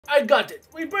I got it.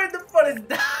 We burned the forest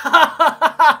down.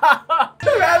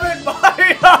 Rabbid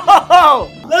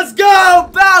Mario. Let's go,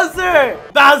 Bowser.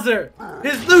 Bowser,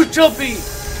 his new trophy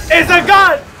is a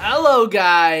gun. Hello,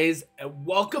 guys, and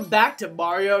welcome back to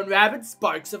Mario and Rabbids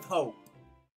Sparks of Hope.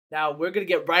 Now, we're going to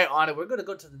get right on it. We're going to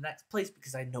go to the next place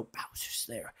because I know Bowser's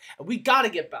there. And we got to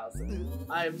get Bowser.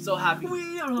 I am so happy.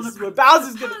 We are on a where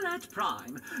Bowser's going to... Planet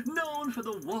Prime, known for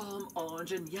the warm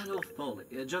orange and yellow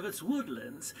foliage of its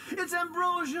woodlands, its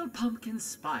ambrosial pumpkin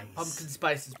spice. Pumpkin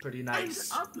spice is pretty nice.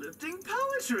 And uplifting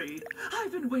poetry.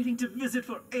 I've been waiting to visit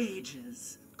for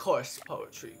ages. Of course,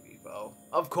 poetry, Vivo.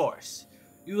 Of course.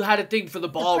 You had a thing for the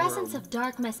ballroom. The presence of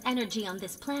dark mass energy on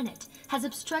this planet has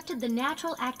obstructed the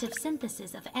natural active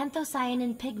synthesis of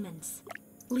anthocyanin pigments,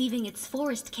 leaving its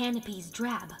forest canopies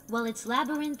drab, while its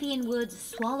labyrinthian woods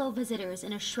swallow visitors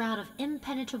in a shroud of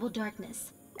impenetrable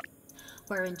darkness,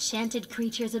 where enchanted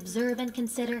creatures observe and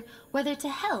consider whether to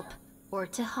help or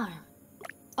to harm.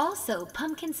 Also,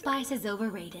 pumpkin spice is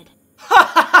overrated.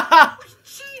 Hot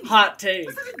take.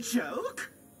 Was that a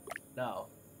joke? No.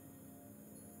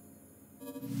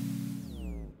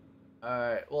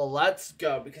 Alright, well, let's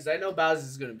go, because I know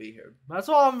Bowser's gonna be here. That's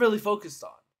all I'm really focused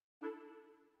on.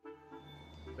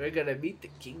 We're gonna meet the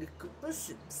King of Koopas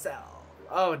himself.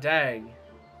 Oh, dang.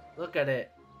 Look at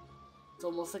it. It's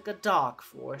almost like a dark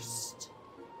forest.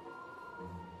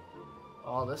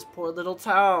 Oh, this poor little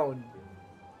town.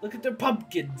 Look at their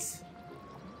pumpkins.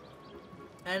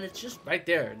 And it's just right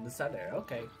there in the center.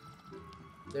 Okay.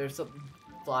 There's something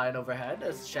flying overhead,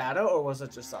 a shadow, or was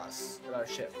it just us in our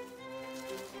ship?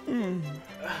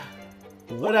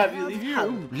 What have you,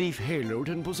 Leaf Halo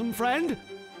and bosom friend?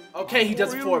 Okay, he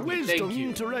does it for me. Thank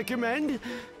you. To recommend.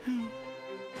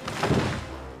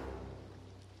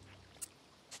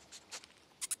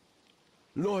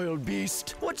 Loyal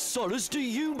beast, what solace do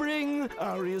you bring?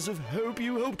 Arias of hope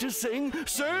you hope to sing.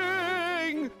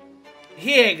 Sing!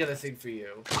 He ain't gonna sing for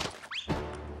you.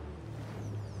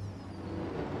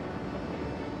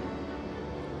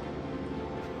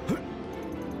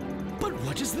 But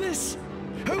what is this?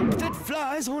 Hope that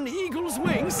flies on eagle's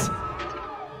wings.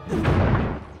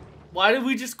 Why did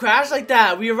we just crash like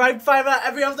that? We arrived fine on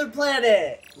every other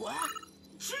planet. What?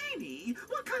 Genie,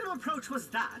 what kind of approach was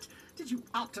that? Did you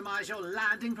optimize your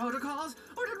landing protocols?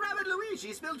 Or did Rabbid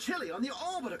Luigi spill chili on the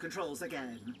orbiter controls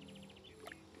again?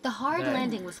 The hard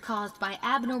landing was caused by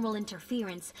abnormal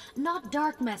interference, not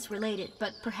dark mess related,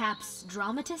 but perhaps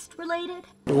dramatist related?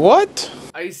 What?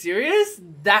 Are you serious?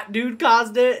 That dude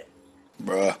caused it?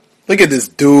 Bruh, look at this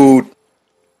dude.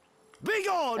 Be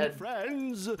gone, And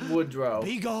friends. Woodrow.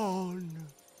 Be gone.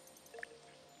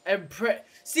 And pray.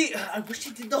 See, I wish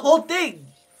he did the whole thing.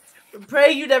 And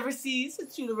pray you never see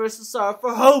such universal sorrow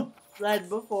for hope fled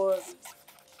before us.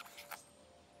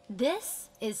 This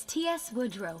is T.S.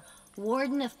 Woodrow,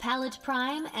 Warden of Palette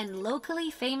Prime and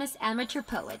locally famous amateur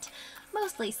poet,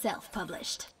 mostly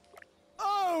self-published.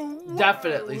 Oh, whoa.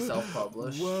 Definitely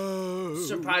self-published. Whoa.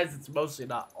 Surprised it's mostly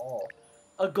not all.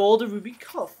 A gold and ruby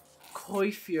cuff.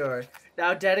 Coiffure.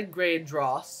 Now dead and gray and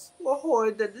dross. More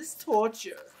horrid than this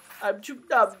torture. I'm too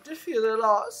numb to feel the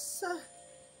loss.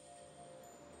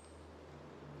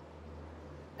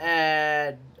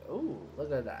 And... ooh,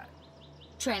 look at that.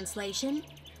 Translation: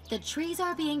 the trees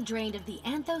are being drained of the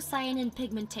anthocyanin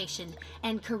pigmentation,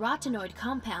 and carotenoid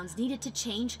compounds needed to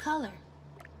change color.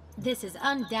 This is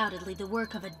undoubtedly the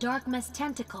work of a dark mess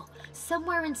tentacle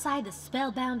somewhere inside the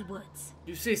spellbound woods.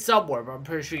 You say somewhere, but I'm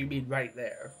pretty sure you mean right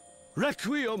there.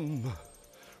 Requiem.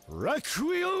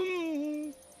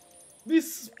 Requiem.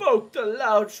 Bespoke the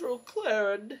loud shrill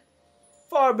clarion.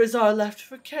 Farmers are left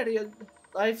for carrion.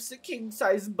 Life's a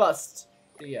king-size bust.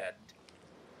 The end.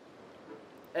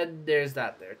 And there's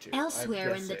that there too.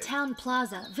 Elsewhere in the town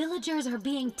plaza, villagers are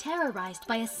being terrorized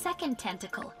by a second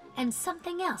tentacle and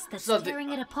something else that's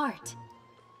tearing it apart.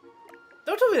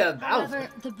 Don't tell me that about However,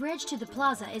 the bridge to the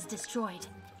plaza is destroyed.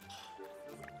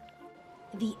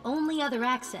 The only other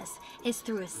access is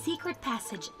through a secret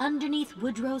passage underneath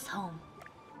Woodrow's home.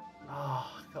 Oh,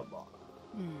 come on.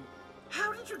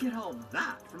 How did you get all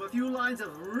that from a few lines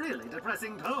of really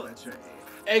depressing poetry?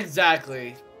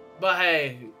 Exactly. But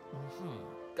hey,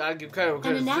 gotta give credit where An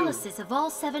credit's due. analysis of all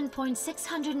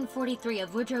 7,643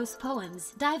 of Woodrow's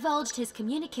poems divulged his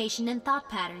communication and thought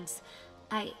patterns.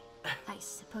 I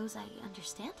suppose I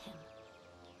understand him.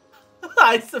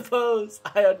 I suppose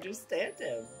I understand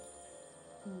him.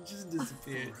 Just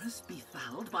disappeared. A forest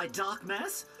befouled by dark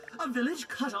mess? A village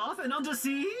cut off and under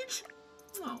siege?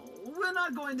 Oh, we're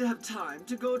not going to have time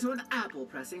to go to an apple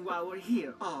pressing while we're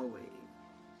here, are we?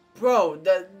 Bro,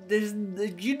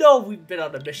 you know we've been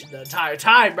on a mission the entire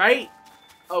time, right?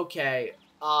 Okay,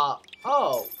 oh.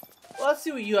 Well, let's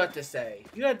see what you have to say.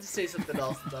 You had to say something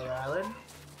else about our island.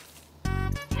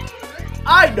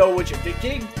 I know what you're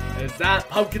thinking. Is that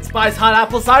pumpkin spice hot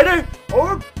apple cider?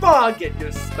 Or fog in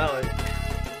your smelling?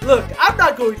 Look, I'm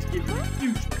not going to give you a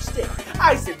huge mistake.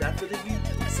 I said that for the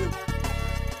soup.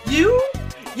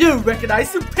 You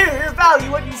recognize superior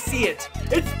value when you see it.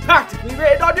 It's practically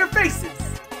written on your faces.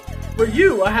 For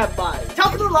you, I have my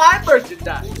top-of-the-line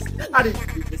merchandise. I didn't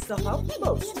figure this stuff out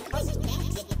most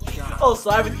customers. Also,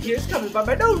 everything here is covered by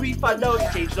my no refund, no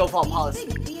exchange, no fault policy.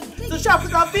 So shop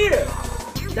without fear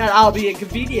that I'll be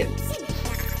inconvenienced.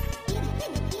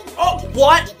 Oh,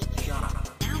 what?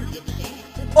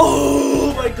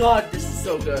 Oh my god, this is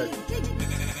so good.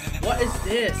 What is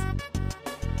this?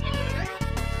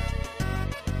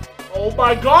 Oh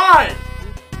my god!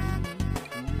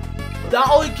 Not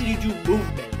only can you do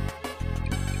movement,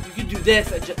 you can do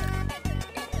this and just...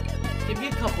 Give me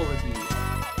a couple of these.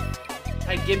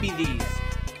 And give me these.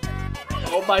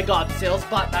 Oh my god, sales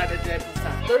bot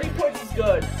 99%. 30 points is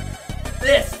good.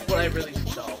 This is what I really need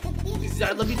though.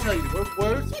 Let me tell you,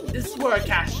 this is where our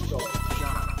cash is going.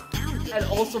 And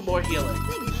also more healing.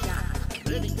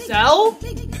 Sell?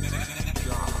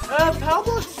 Power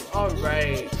blocks?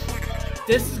 Alright.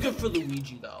 This is good for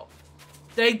Luigi though.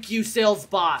 Thank you, sales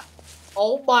bot.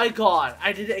 Oh my god.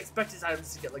 I didn't expect his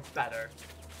items to get like better.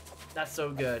 That's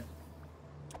so good.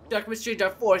 Dark must change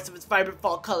our forest of its vibrant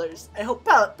fall colors. I hope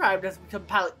Palette Prime doesn't become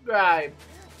Palette Grime.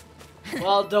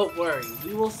 Well, don't worry.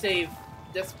 We will save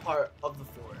this part of the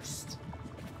forest.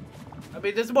 I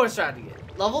mean, there's more surrounding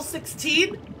it. Level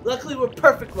 16? Luckily, we're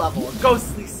perfect level. A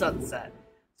ghostly sunset.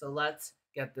 So let's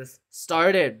get this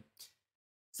started.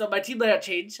 So my team layout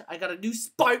changed. I got a new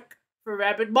spark for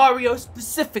Rabbid Mario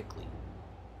specifically.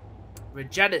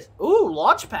 Regenis. Ooh,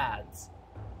 launch pads.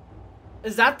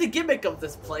 Is that the gimmick of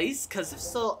this place? Because if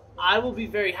so, I will be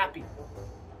very happy.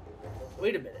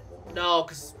 Wait a minute. No,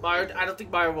 because Mario, I don't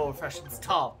think Mario will refresh its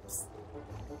tops.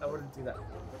 I wouldn't do that.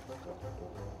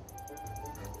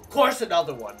 Of course,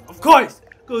 another one. Of course!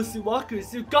 Ghostly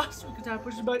walkers, they're gosh, we could have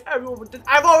pushed back everyone with this.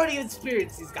 I've already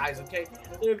experienced these guys, okay?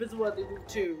 They're invisible and they move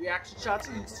too. Reaction shots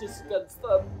are used just against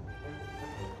them.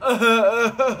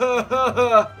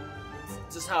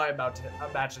 Just how I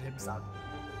imagine him sounding.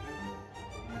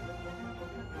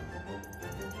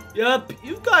 Yup,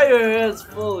 you've got your hands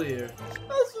full here.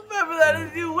 Just remember that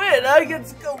if you win, I get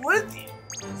to come with you.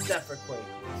 Except for Quake.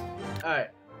 Alright,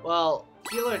 well,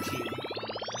 heal our team.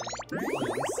 Please.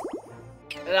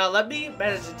 And now let me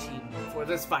manage the team for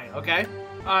this fight, okay?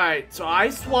 Alright, so I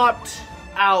swapped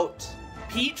out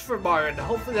Peach for Mario, and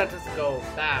hopefully that doesn't go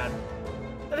bad.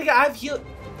 Then again, I've healed.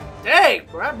 Dang,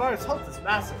 Mario's health is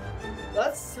massive.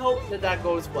 Let's hope that that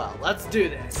goes well. Let's do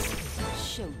this.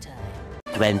 Showtime.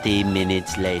 20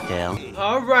 minutes later.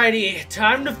 Alrighty,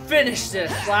 time to finish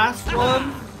this. Last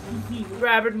one,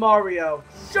 Rabbid Mario.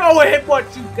 Show him what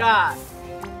you got.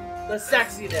 The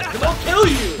sexiness. It'll kill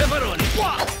you.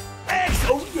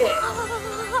 Oh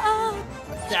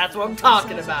yeah. That's what I'm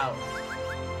talking about.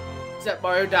 Except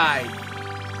Mario died.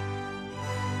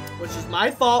 Which is my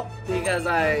fault because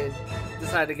I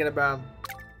decided to get him around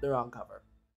the wrong cover.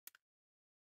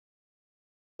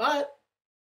 But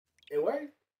it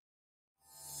worked.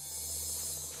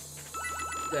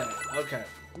 Dang, okay.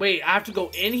 Wait, I have to go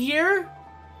in here?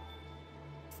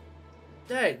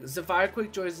 Dang,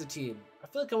 Firequake joins the team. I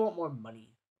feel like I want more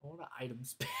money. I want an item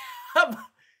spam.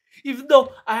 Even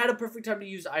though I had a perfect time to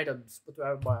use items with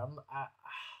Rabbid Mario, I'm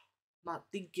not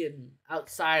thinking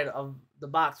outside of the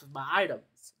box with my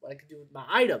items. What I can do with my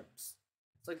items.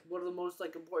 It's like one of the most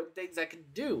like important things I can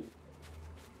do.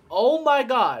 Oh my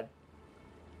god.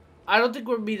 I don't think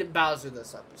we're meeting Bowser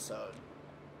this episode.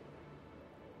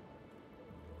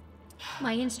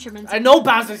 My instruments. I know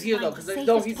Bowser's here though, because I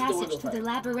know he's passage the to the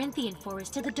labyrinthian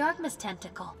forest to the Darkness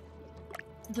Tentacle.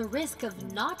 The risk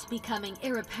of not becoming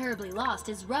irreparably lost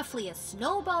is roughly a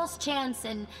snowball's chance,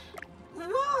 and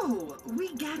Whoa!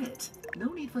 We get it.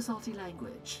 No need for salty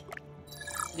language.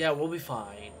 Yeah, we'll be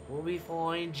fine. We'll be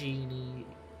fine, Genie.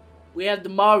 We have the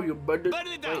Mario burn. Burn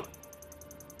it down. Wait.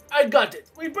 I got it.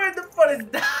 We burned the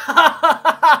forest down.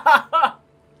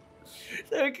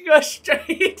 So we can go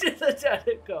straight to the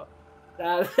tentacle.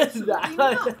 That is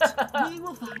Not. We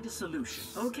will find a solution,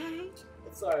 okay?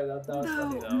 Sorry, that was funny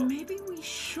No, though. maybe we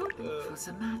should look for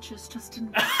some matches just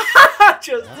in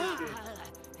Just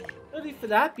ready for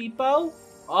that, Beepo?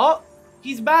 Oh,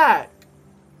 he's back.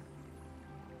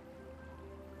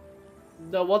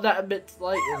 The one that emits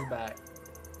light is back.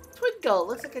 Twinkle,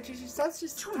 looks like I changed your sense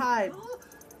just in time.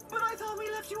 But I thought we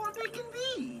left you on Beacon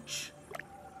Beach.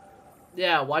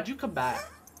 Yeah, why'd you come back?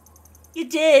 You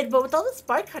did, but with all the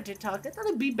Spark Hunter talk, I thought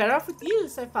it'd be better off with you,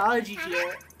 so I followed you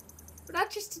here. but not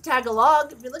just to tag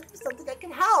along. If you're looking for something that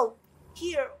can help,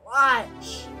 here,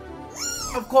 watch.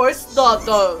 Of course,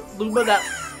 the Luma that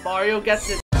Mario gets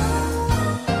in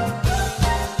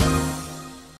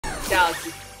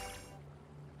Galaxy.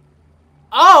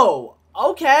 Oh,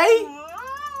 okay.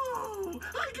 Whoa!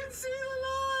 I can see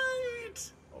the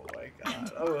light! Oh my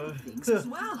god. And things as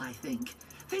well, I think.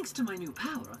 Thanks to my new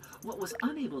power, what was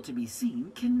unable to be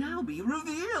seen can now be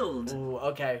revealed. Ooh,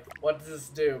 okay. What does this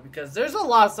do? Because there's a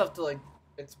lot of stuff to like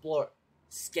explore.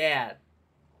 Scan.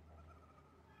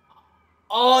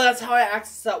 Oh, that's how I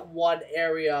access that one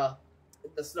area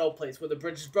in the snow place where the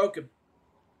bridge is broken.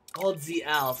 Hold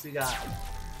ZL. So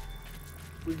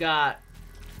we got.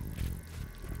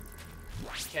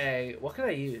 Okay, what can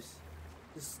I use?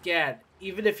 Just scan,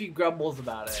 even if he grumbles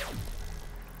about it.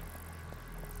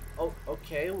 Oh,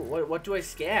 okay. What do I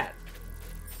scan?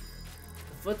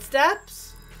 The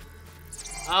footsteps?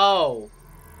 Oh.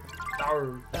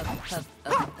 Darn.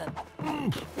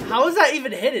 How is that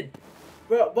even hidden?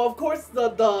 Well, of course,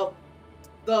 the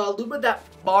Luma that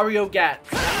Mario gets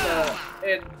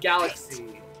in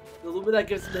Galaxy, the Luma that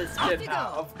gives him his spin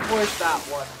power. Of course, that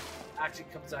one actually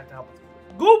comes back to help us.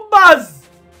 Goombas!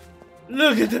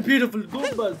 Look at the beautiful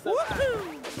Goombas!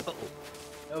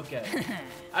 Okay.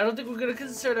 I don't think we're gonna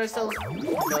concern ourselves with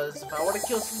Goombas. If I want to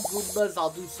kill some Goombas, I'll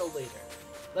do so later.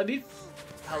 Let me.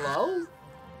 Hello?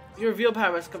 Your reveal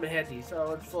power must come in handy,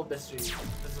 so it's full mystery.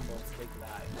 Visible to make an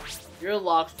eye. You're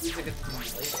locked, please I get to do you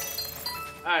later.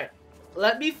 Alright.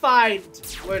 Let me find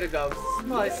where to go. This is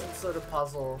probably some sort of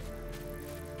puzzle.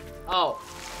 Oh.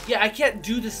 Yeah, I can't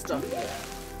do this stuff yet.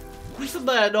 Do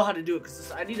something I know how to do it,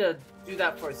 because I need to do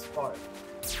that for a spark.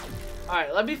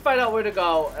 Alright, let me find out where to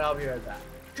go, and I'll be right back.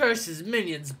 Curses,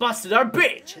 minions busted our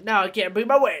bridge, and now I can't bring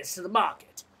my wares to the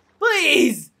market.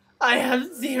 Please! I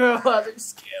have 0 other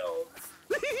skills.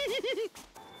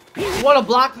 You wanna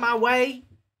block my way?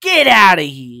 Get out of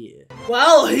here!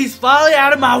 Well, he's finally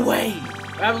out of my way.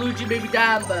 Rabbid may be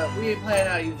down, but we ain't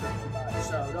planning on using him too much,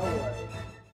 so don't worry.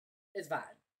 It's fine.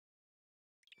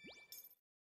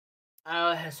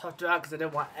 I had talked out because I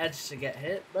didn't want Edge to get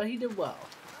hit, but he did well.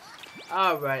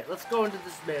 Alright, let's go into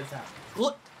this man's house.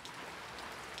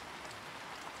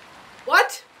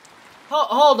 What?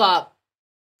 Hold up.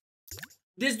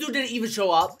 This dude didn't even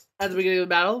show up at the beginning of the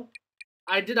battle.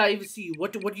 I did not even see you.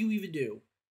 What do you even do?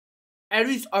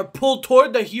 Enemies are pulled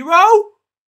toward the hero?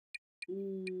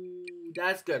 Ooh,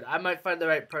 that's good. I might find the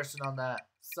right person on that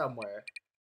somewhere.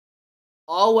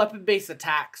 All weapon-based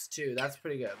attacks, too. That's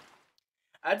pretty good.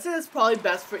 I'd say that's probably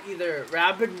best for either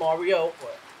Rabbid Mario or...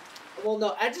 Well,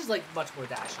 no, Edge is like much more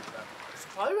dashing than Rabbid Mario. So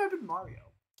probably Rabbid Mario.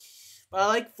 But I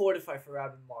like Fortify for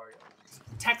Rabbid Mario.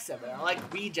 Text him, and I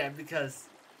like Regen because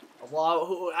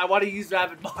I want to use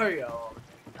Rabbid Mario.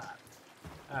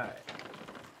 Alright.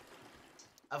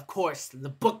 Of course, the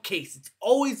bookcase. It's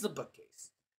always the bookcase.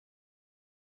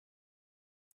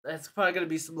 That's probably going to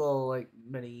be some little, like,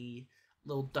 mini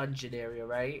little dungeon area,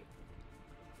 right?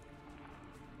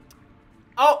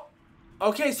 Oh!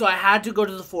 Okay, so I had to go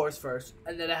to the forest first,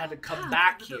 and then I had to come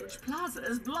back here. The plaza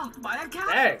is blocked by a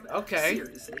chasm. Dang, okay.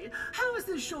 Seriously, how is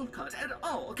this shortcut at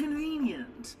all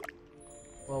convenient?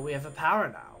 Well, we have a power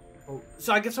now.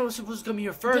 So I guess I was supposed to come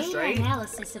here first, right? Data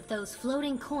analysis of those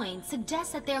floating coins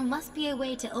suggests that there must be a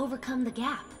way to overcome the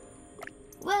gap.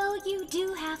 Well, you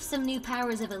do have some new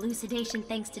powers of elucidation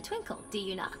thanks to Twinkle, do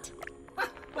you not?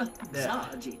 Well,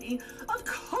 bizarre, Genie. Of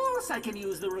course I can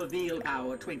use the reveal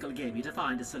power Twinkle gave me to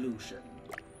find a solution.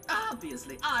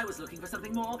 Obviously, I was looking for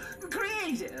something more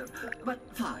creative. But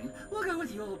fine, we'll go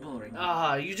with your boring.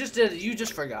 You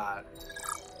just forgot.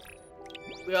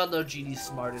 We all know Genie's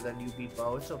smarter than you,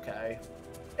 Beepo. It's okay.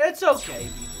 It's okay,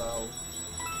 Beepo.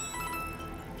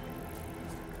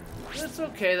 It's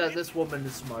okay that this woman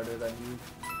is smarter than you.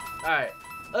 Alright,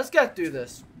 let's get through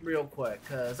this real quick,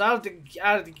 cause I don't think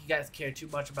you guys care too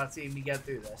much about seeing me get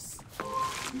through this.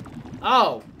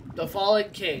 Oh, the Fallen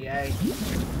King, eh?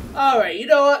 Alright, you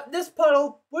know what? This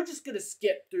puddle, we're just gonna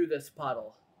skip through this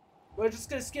puddle. We're just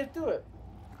gonna skip through it.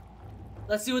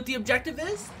 Let's see what the objective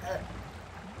is.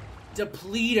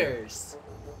 Depleters.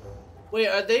 Wait,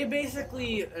 are they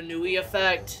basically a Nui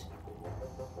effect?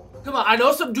 Come on, I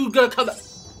know some dude gonna come.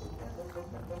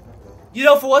 You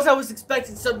know, for once I was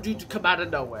expecting some dude to come out of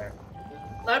nowhere.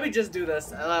 Let me just do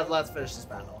this and let's finish this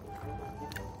battle.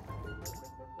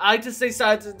 I like to stay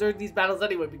silent during these battles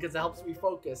anyway because it helps me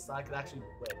focus so I can actually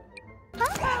win.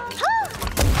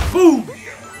 Boom!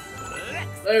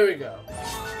 There we go.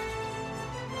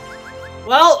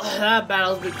 Well, that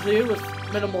battle's been cleared with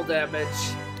minimal damage.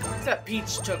 Except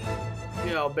Peach took,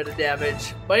 you know, a bit of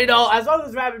damage. But you know, as long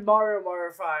as Rabbid Mario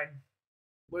are fine,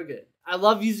 we're good. I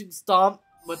love using Stomp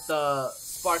with the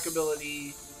spark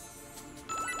ability.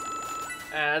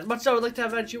 And as much as I would like to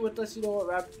have Edgy with us, you know what,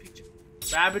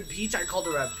 Rabbid Peach, I called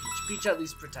her Rabbid Peach. Peach at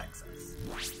least protects us.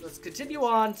 Let's continue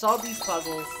on, solve these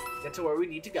puzzles, get to where we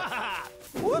need to go.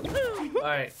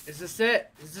 Alright, is this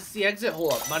it? Is this the exit?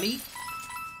 Hold up, money?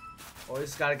 Oh, we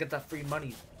just gotta get that free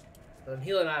money. The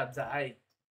healing items that I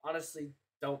honestly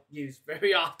don't use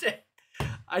very often.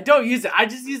 I don't use it, I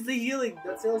just use the healing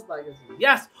that sales bag gives me.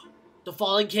 Yes! The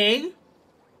Fallen King?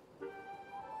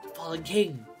 The Fallen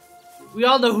King. We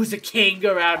all know who's a king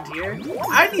around here.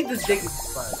 I need the digging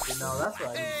spark, you know, that's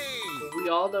what I need. But we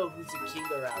all know who's a king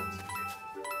around here.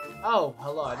 Oh,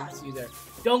 hello, I didn't see you there.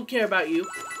 Don't care about you.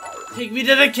 Take me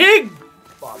to the king!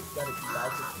 Bob, you gotta be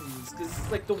Bowser, please, because this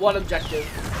is like the one objective.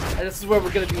 And this is where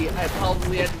we're gonna be at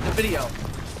probably ending the video.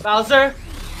 Bowser?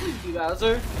 Please be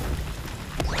Bowser.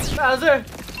 Bowser?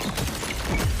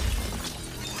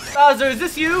 Bowser, is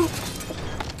this you?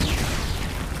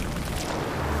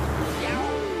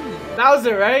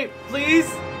 Bowser, right? Please?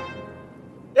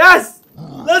 Yes!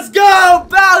 Let's go,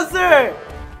 Bowser!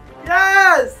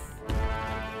 Yes!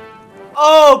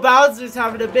 Oh, Bowser's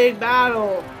having a big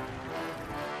battle.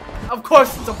 Of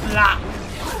course it's a block.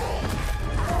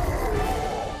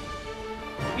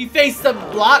 He faced a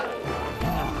block.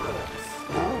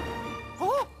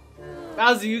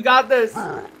 Bowser, you got this.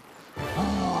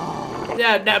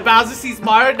 Yeah, now Bowser sees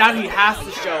Mario, now he has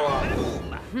to show up.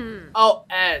 Oh,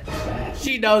 Edge.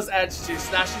 She knows Edge too,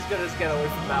 so now she's gonna just get away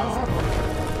from Bowser.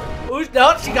 Ooh,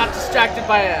 no, she got distracted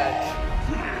by Edge.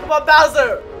 Come on,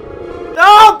 Bowser!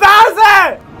 No,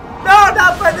 Bowser! No,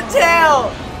 not by the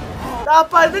tail! Not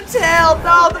by the tail!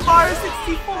 No, the Mario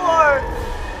 64!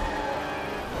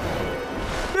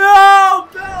 No,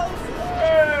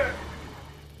 Bowser!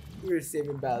 We were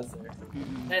saving Bowser.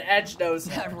 And Edge knows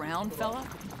him. That round fella?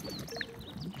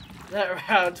 That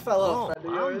round fellow friend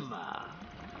of yours.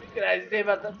 Can I say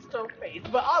about that stone face?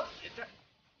 But obviously,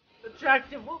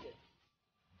 attractive woman.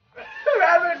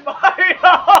 Rabbid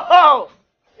Mario!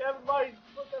 Rabbid Mario's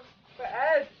looking for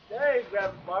Edge. Dang,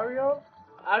 Rabbid Mario.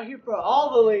 Out here for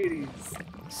all the ladies.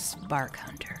 Spark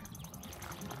Hunter.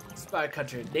 Spark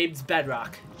Hunter. Name's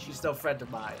Bedrock. She's no friend of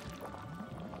mine.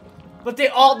 But they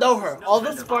all know her. No All the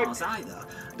friend of Spark... ours either.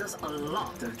 Does a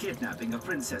lot of kidnapping of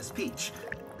Princess Peach.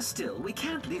 Still, we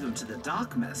can't leave him to the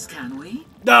dark mess, can we?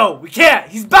 No, we can't.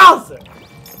 He's Bowser.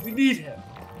 We need him.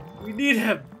 We need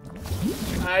him.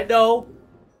 I know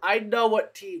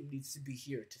what team needs to be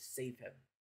here to save him.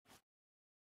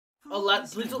 Oh,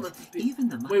 please don't let this be. Even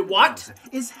the Wait, what? Bowser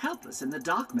is helpless in the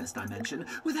dark mess dimension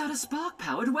without a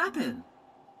spark-powered weapon.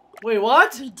 Wait,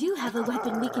 what? We do have a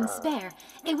weapon we can spare.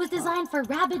 It was designed for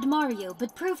Rabbid Mario,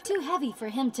 but proved too heavy for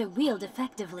him to wield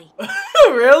effectively.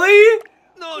 Really?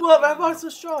 Well, my box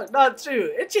was strong. Not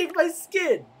true. It changed my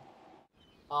skin.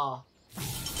 Ah.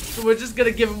 So we're just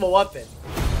gonna give him a weapon.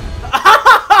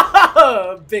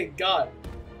 Big gun.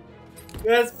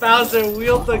 Yes, Bowser,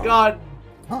 wield the gun.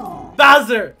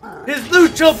 Bowser, his new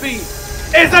trophy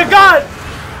is a gun!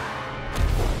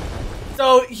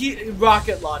 So he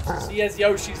rocket launchers. He has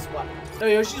Yoshi's one. No,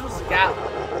 Yoshi's was a gat.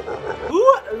 Who?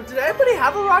 Did anybody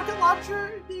have a rocket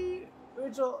launcher in the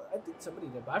original? I think somebody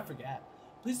did, but I forget.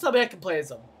 Please tell me I can play as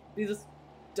him. Please just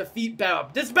defeat Bowser.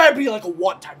 This better be like a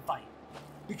one-time fight.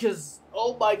 Because,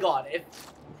 oh my god, if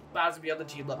Bowser be on the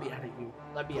team, let me edit you.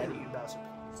 Let me edit you, Bowser,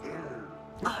 please.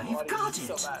 I've got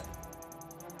it. So bad.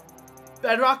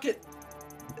 Bedrock it.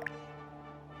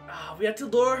 We have to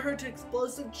lure her to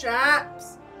explosive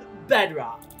traps.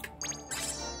 Bedrock.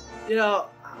 You know,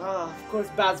 of course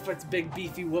Bowser fights a big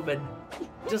beefy woman.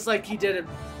 Just like he did in,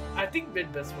 I think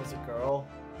Midbus was a girl.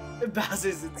 In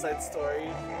Bowser's Inside Story.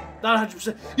 Not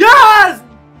 100%. Yes!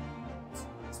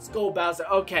 Let's go, Bowser.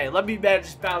 Okay, let me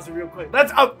manage Bowser real quick.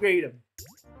 Let's upgrade him.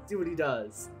 See what he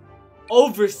does.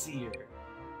 Overseer.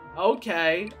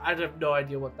 Okay, I have no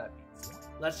idea what that means.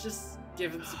 Let's just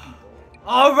give him some people.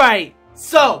 Alright,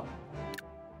 so.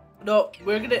 No,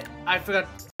 we're gonna, I forgot.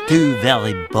 2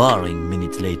 very boring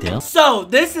minutes later. So,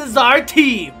 this is our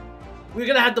team. We're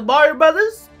gonna have the Mario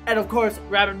Brothers, and of course,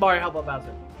 Rabbid Mario help out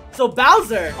Bowser. So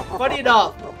Bowser, funny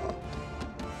enough.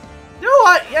 You know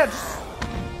what? Yeah, just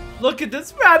look at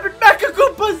this Rabbid Mecha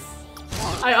Koopas.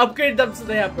 I upgraded them so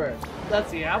they have burn.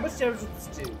 Let's see, how much damage does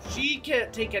this do? She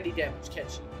can't take any damage, can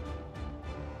she?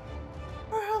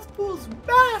 Her health pool's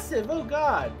massive, oh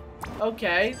god.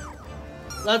 Okay.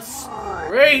 Let's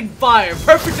rain fire.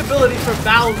 Perfect ability for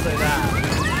Bowser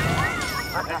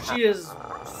now. And she is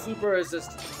super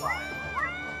resistant to fire.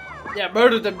 Yeah,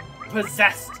 murder them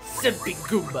possessed simping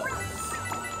Goombas.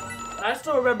 I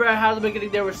still remember how the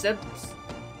beginning there were simps.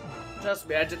 Trust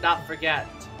me, I did not forget.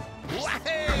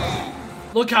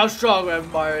 Look how strong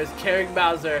Rabbid Mario is carrying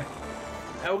Bowser.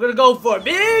 And we're gonna go for a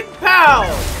big pound.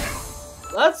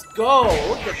 Let's go.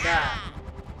 Look at that.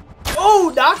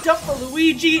 Oh, knocked up for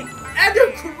Luigi. And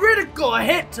a critical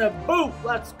hit to boot.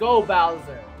 Let's go,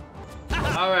 Bowser.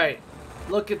 Alright.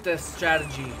 Look at this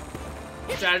strategy.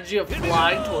 Strategy of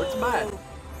flying towards mine.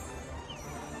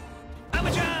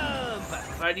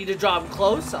 If I need to draw him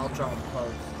close, I'll draw him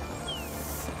close.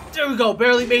 There we go.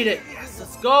 Barely made it. Yes,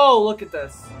 let's go. Look at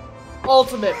this.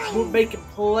 Ultimate. We're making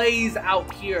plays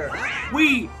out here.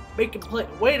 We making play.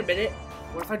 Wait a minute.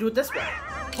 What if I do it this way?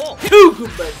 Two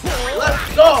Goombas.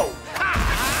 Let's go.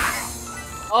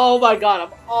 Oh my god,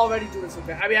 I'm already doing so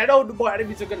bad. I mean, I know the more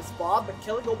enemies are gonna spawn, but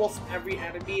killing almost every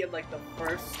enemy in like the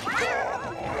first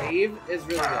wave is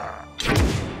really good.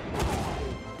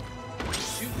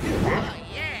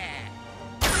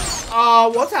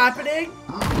 Oh, what's happening?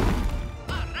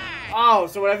 Oh,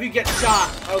 so whenever you get shot,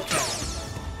 okay.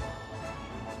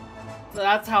 So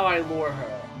that's how I lure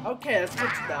her. Okay, that's good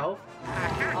to know.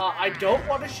 I don't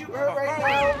want to shoot her right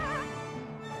now.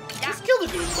 Just kill the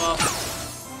Goomba.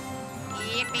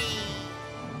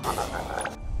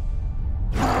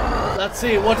 Let's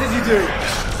see, what did he do?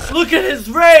 Look at his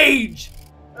rage!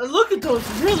 And look at those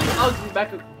really ugly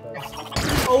Mecha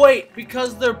Goombas. Oh wait,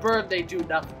 because they're burned, they do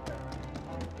nothing.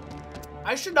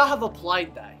 I should not have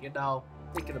applied that, you know,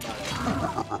 thinking about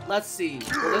it. Let's see,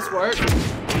 will this work?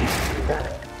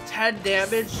 10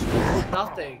 damage?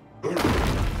 Nothing.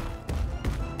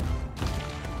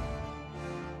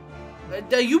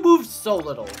 You moved so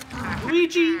little.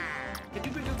 Luigi, can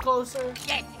you bring it closer?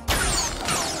 Yes.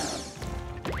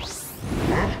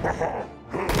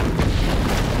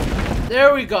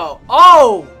 There we go.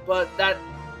 Oh, but that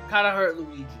kind of hurt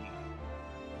Luigi.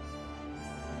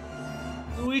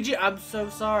 Luigi, I'm so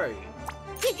sorry.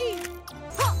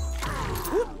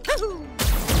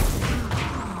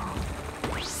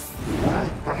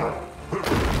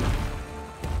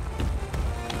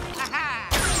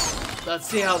 Let's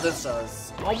see how this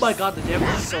does. Oh my god, the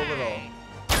damage is so little.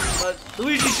 But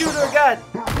Luigi, shoot her again!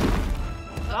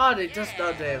 God, it does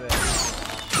no damage.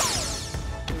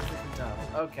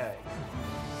 Okay.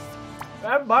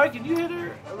 Rabbid Mario, can you hit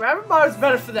her? Rabbid Mario's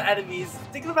better for the enemies.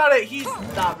 Thinking about it, he's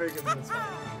not very good for this one.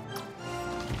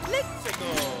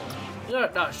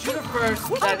 No, shoot her first,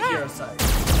 then Hero Sight.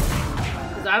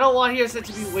 Because I don't want Hero Sight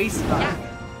to be wasted on me.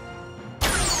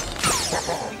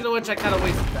 Speaking of which, I kind of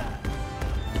wasted that.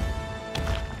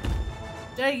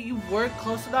 Dang, you weren't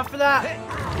close enough for that?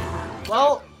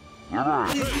 Well,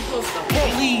 please be close enough,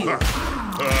 please.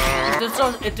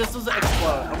 If this doesn't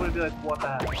explode, I'm gonna be like, what the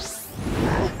heck?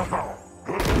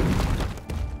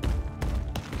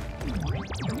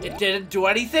 It didn't do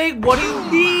anything? What do you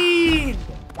mean?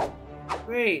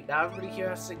 Great, now everybody here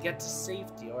has to get to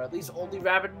safety, or at least only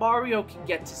Rabbid Mario can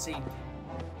get to safety.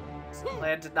 This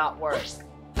plan did not work.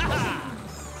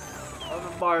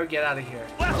 Rabbid Mario, get out of here.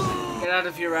 Get out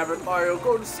of here, Rabbid Mario.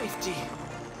 Go to safety.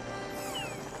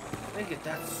 Dang it,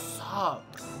 that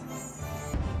sucks.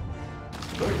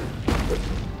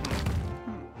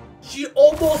 She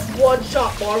almost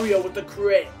one-shot Mario with the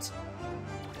crit.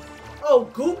 Oh,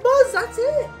 Goombas? That's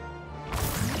it?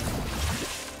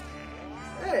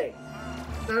 Hey.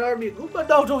 That army of Goomba?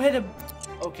 No, don't hit him.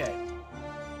 Okay.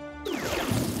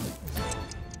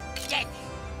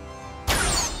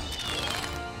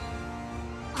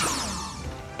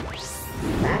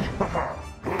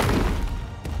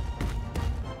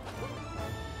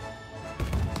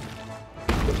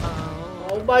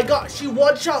 Oh my god, she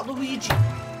one-shot Luigi.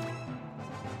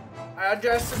 I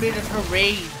underestimated her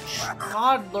range.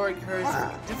 God, luring her is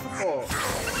really difficult.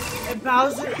 And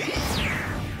Bowser...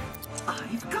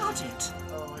 I've got it.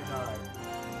 Oh my god.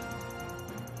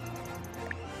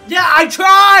 Yeah, I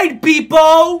tried,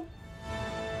 Beepo!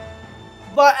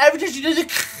 But every time she does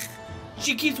it,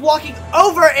 she keeps walking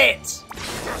over it!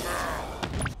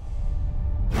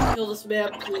 Kill this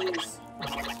man, please.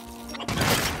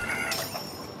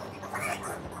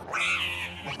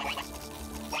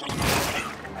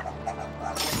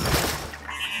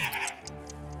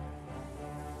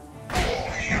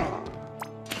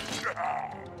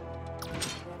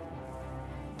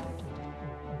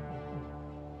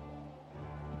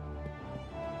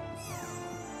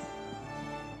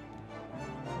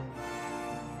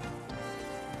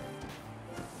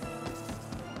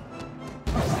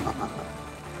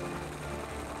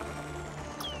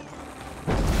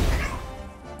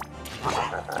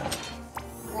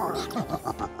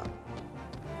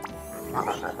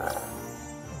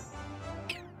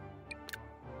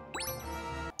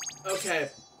 Okay,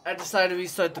 I decided to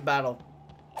restart the battle.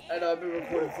 I know I've been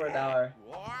recording for an hour.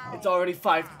 It's already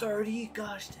 5:30.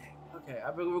 Gosh dang. Okay,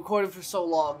 I've been recording for so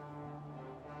long.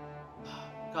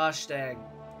 Gosh dang.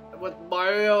 With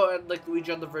Mario and like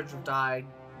Luigi on the verge of dying,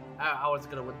 I was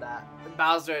gonna win that. And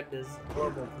Bowser in his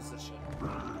horrible position.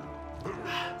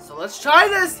 So let's try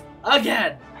this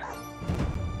again.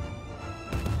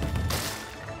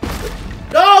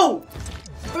 No!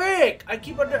 Frick! I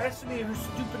keep underestimating her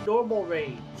stupid normal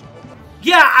range.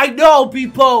 Yeah, I know,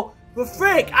 people! But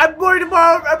frick, I'm worried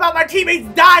about my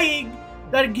teammates dying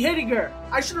than hitting her.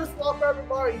 I should have swapped Rabbid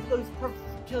Mario even though he's perfect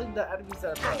for killing the enemies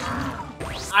that I'm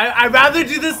playing. I'd rather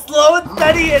do this slow and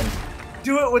steady and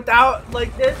do it without,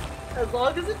 like this, as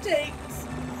long as it takes,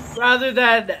 rather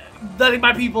than letting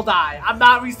my people die. I'm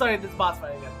not restarting this boss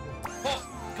fight again.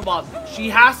 Come on, she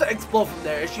has to explode from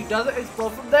there. If she doesn't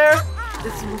explode from there,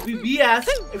 this will be BS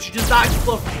if she does not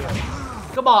explode from here.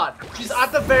 Come on, she's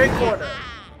at the very corner.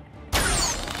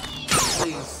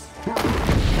 Please.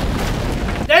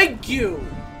 Thank you!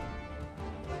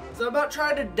 So I'm not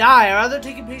trying to die. I'd rather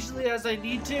take it patiently as I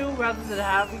need to, rather than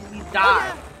having me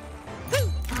die.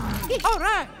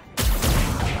 Alright!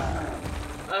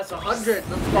 That's 100.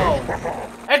 Let's go.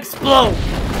 Explode!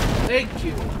 Thank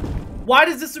you. Why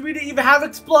does this arena even have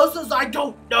explosives? I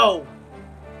don't know.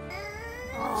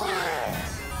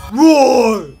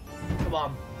 Roar! Come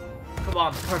on. Come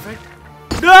on. Perfect.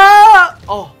 No!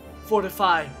 Oh,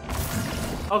 fortify.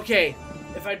 Okay.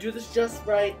 If I do this just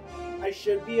right, I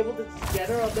should be able to get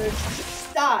her on there.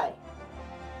 Die.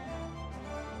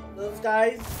 Those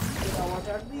guys do not want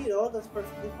to attack me, that's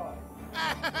perfectly fine.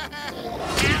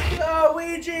 No,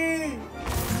 Ouija!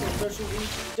 Don't shoot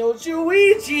Ouija! Don't shoot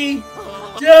Ouija!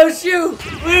 Don't shoot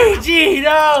Ouija!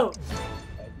 No!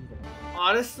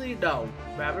 Honestly, no.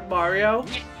 Rabbid Mario,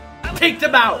 take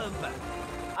them out!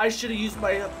 I should have used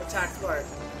my attack smart.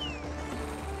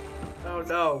 Oh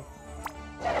no.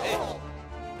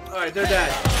 Alright, they're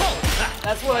dead.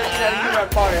 That's what I said to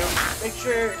Rabbid Mario. Make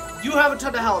sure you have a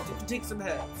ton of health. You can take some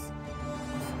hits.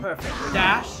 Perfect.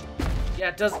 Dash. Yeah,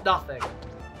 it does nothing.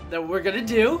 Then we're gonna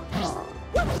do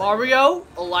Mario,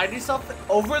 align yourself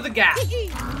over the gap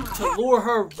to lure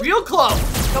her real close.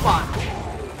 Come on.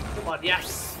 Come on,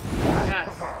 yes. Yes.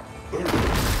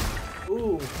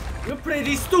 Ooh, you're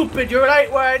pretty stupid. You're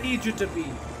right where I need you to be.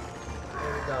 There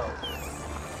we go.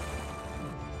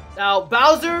 Now,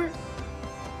 Bowser,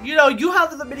 you know, you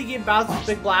have the minigame Bowser's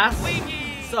Big Blast,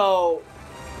 so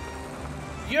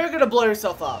you're gonna blow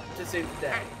yourself up to save the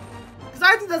day. Because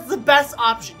I think that's the best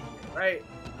option here, right?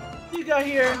 You got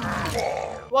here.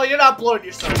 Well, you're not blowing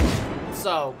yourself up.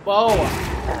 So, Boa.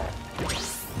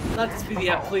 Let this be the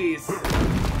end, please.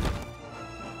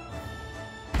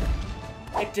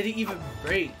 It didn't even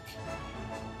break.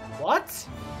 What?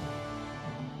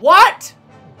 What?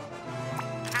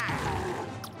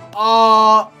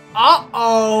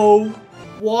 Uh-oh.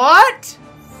 What?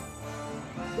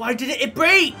 Why didn't it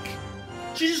break?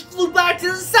 She just flew back to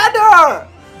the center!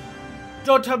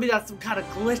 Don't tell me that's some kind of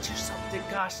glitch or something.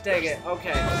 Gosh dang it.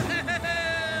 Okay.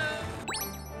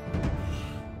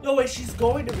 No, wait, she's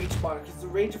going to reach Mario because the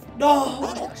range of...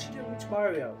 No! She didn't reach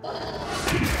Mario.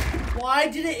 Why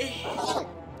did it...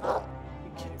 Are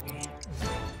you kidding me?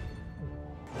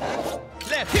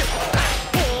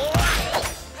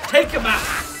 Take him out!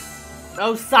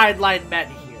 No sideline men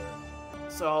here.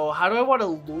 So, how do I want to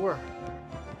lure her?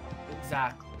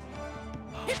 Exactly.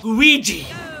 Luigi!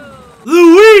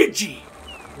 Luigi!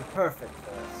 You're perfect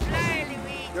for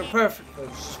this. You're perfect for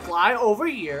this. Just fly over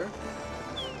here.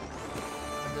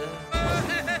 And,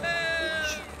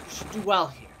 you should do well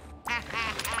here.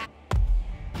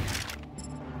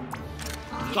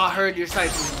 Got her in your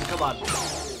sights, Luigi. Come on.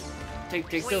 Take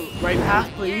the right path,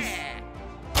 please.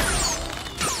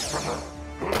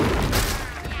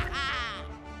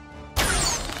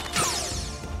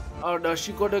 Oh no,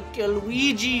 she's gonna kill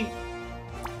Luigi!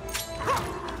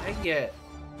 Dang it.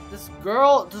 This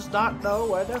girl does not know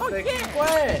where the frick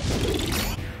went.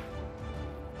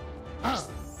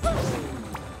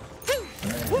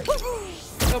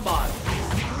 Come on.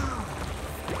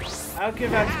 I don't care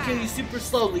if I have to kill you super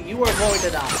slowly, you are going to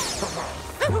die.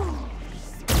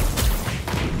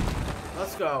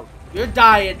 Let's go. You're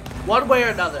dying, one way or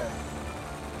another.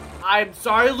 I'm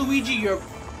sorry, Luigi, you're...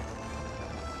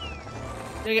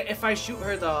 Dang it, if I shoot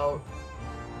her though...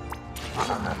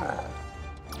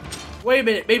 Wait a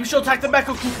minute, maybe she'll attack the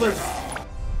Mecha Koopas.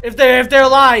 If they're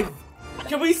alive.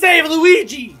 Can we save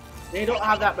Luigi? They don't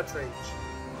have that much range.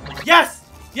 Yes!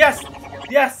 Yes!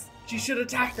 Yes! She should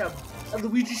attack them. And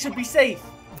Luigi should be safe.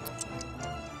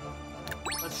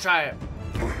 Let's try it.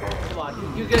 Come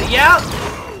on, you get it. Yeah!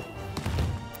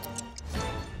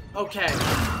 Okay.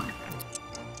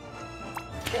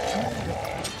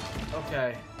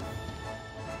 Okay.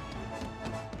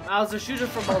 Bowser, shoot it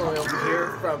from all the way over here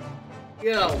from,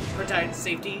 you know, protect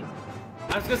safety.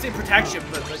 I was gonna say protection,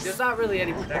 but like, there's not really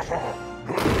any protection.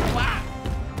 Wow.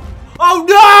 Oh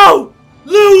no!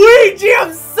 Luigi,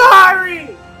 I'm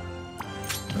sorry!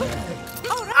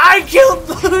 I killed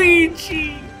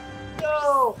Luigi!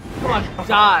 No! Come on,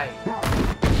 die.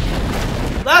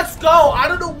 Let's go! I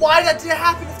don't know why that didn't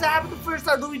happen. If that happened the first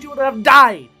time, Luigi would have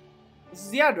died. This is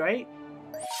the end, right?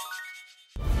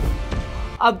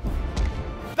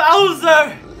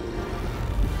 Bowser!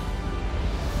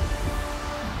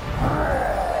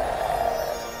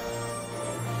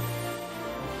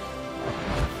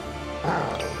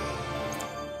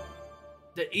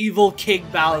 The evil King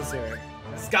Bowser.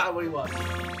 That's got what he wants.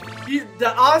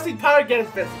 The honestly power get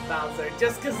his best with Bowser.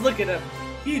 Just cause look at him.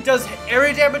 He does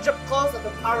area damage up close and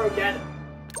the power will get him.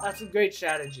 That's a great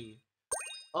strategy.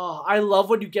 Oh, I love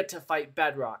when you get to fight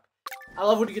Bedrock. I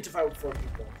love when you get to fight with 4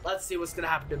 people. Let's see what's gonna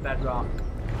happen to Bedrock.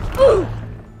 Ooh!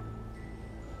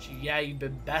 Yeah, you've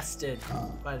been bested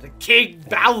by the King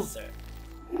Bowser.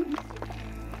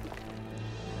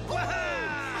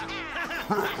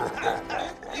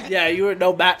 Yeah, you were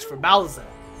no match for Bowser.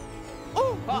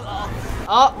 Oh,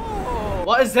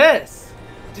 what is this?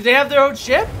 Do they have their own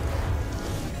ship?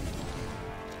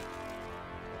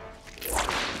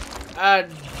 And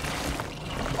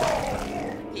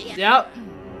yep,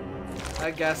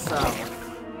 I guess so.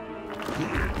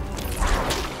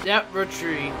 Yep,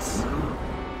 retreats.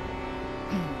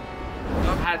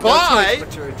 Had no choice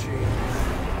but to retreat.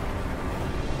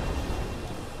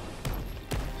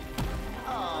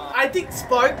 I think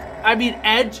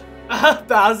Edge,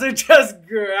 Bowser just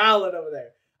growling over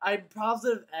there. I'm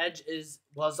positive Edge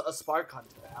was a Spark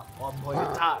Hunter at one point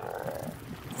in time.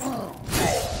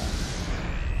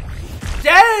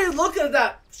 Dang, look at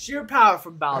that sheer power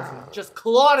from Bowser. Just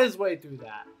clawed his way through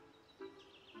that.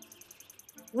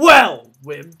 Well,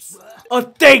 wimps, a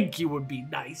thank you would be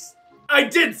nice. I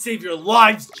did save your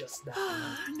lives just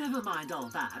now. Never mind all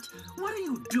that. What are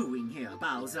you doing here,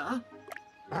 Bowser?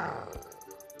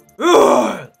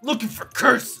 Looking for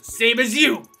curses, same as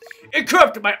you. It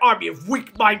corrupted my army of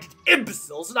weak-minded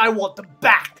imbeciles, and I want them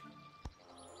back.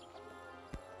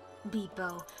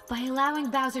 Beepo, by allowing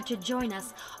Bowser to join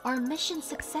us, our mission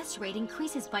success rate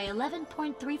increases by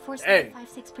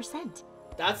 11.34756%.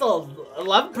 That's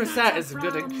 11% is a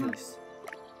good increase.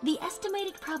 The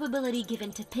estimated probability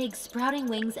given to pigs sprouting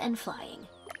wings and flying.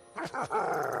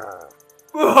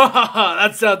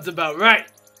 That sounds about right.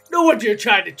 No wonder you're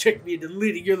trying to trick me into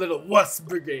leading your little wuss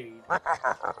brigade.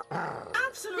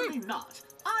 Absolutely not.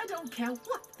 I don't care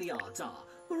what the odds are.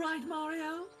 Right,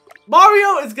 Mario?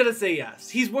 Mario is gonna say yes.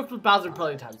 He's worked with Bowser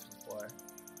plenty of times before.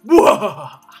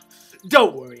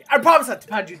 Don't worry. I promise not to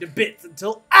pound you to bits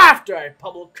until after I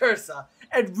pummel Cursa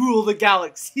and rule the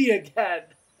galaxy again.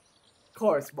 Of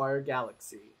course, Mario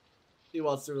Galaxy. He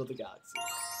wants to rule the galaxy.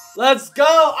 Let's go!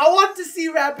 I want to see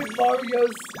Rabbid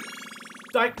Mario's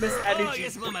Dark Mist energy.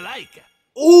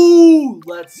 Ooh,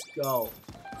 let's go.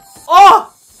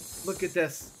 Oh! Look at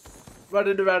this.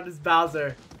 Running around as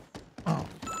Bowser.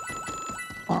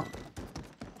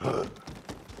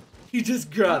 He just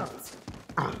grunts.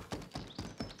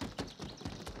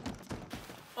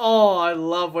 Oh, I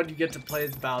love when you get to play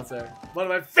as Bowser. One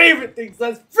of my favorite things.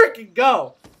 Let's freaking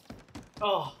go.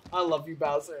 Oh, I love you,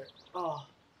 Bowser. Oh,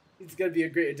 he's going to be a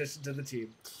great addition to the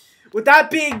team. With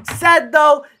that being said,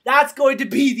 though, that's going to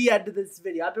be the end of this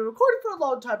video. I've been recording for a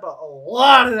long time, but a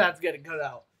lot of that's getting cut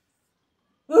out.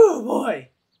 Oh,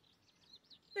 boy.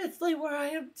 It's late where I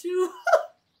am, too.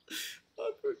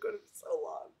 I've been recording for so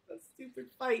long. That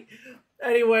stupid fight.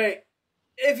 Anyway,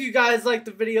 if you guys liked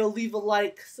the video, leave a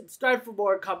like, subscribe for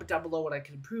more, and comment down below what I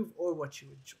can improve or what you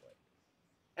enjoy.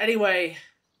 Anyway,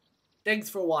 thanks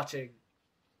for watching,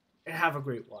 and have a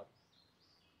great one.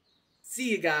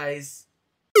 See you guys.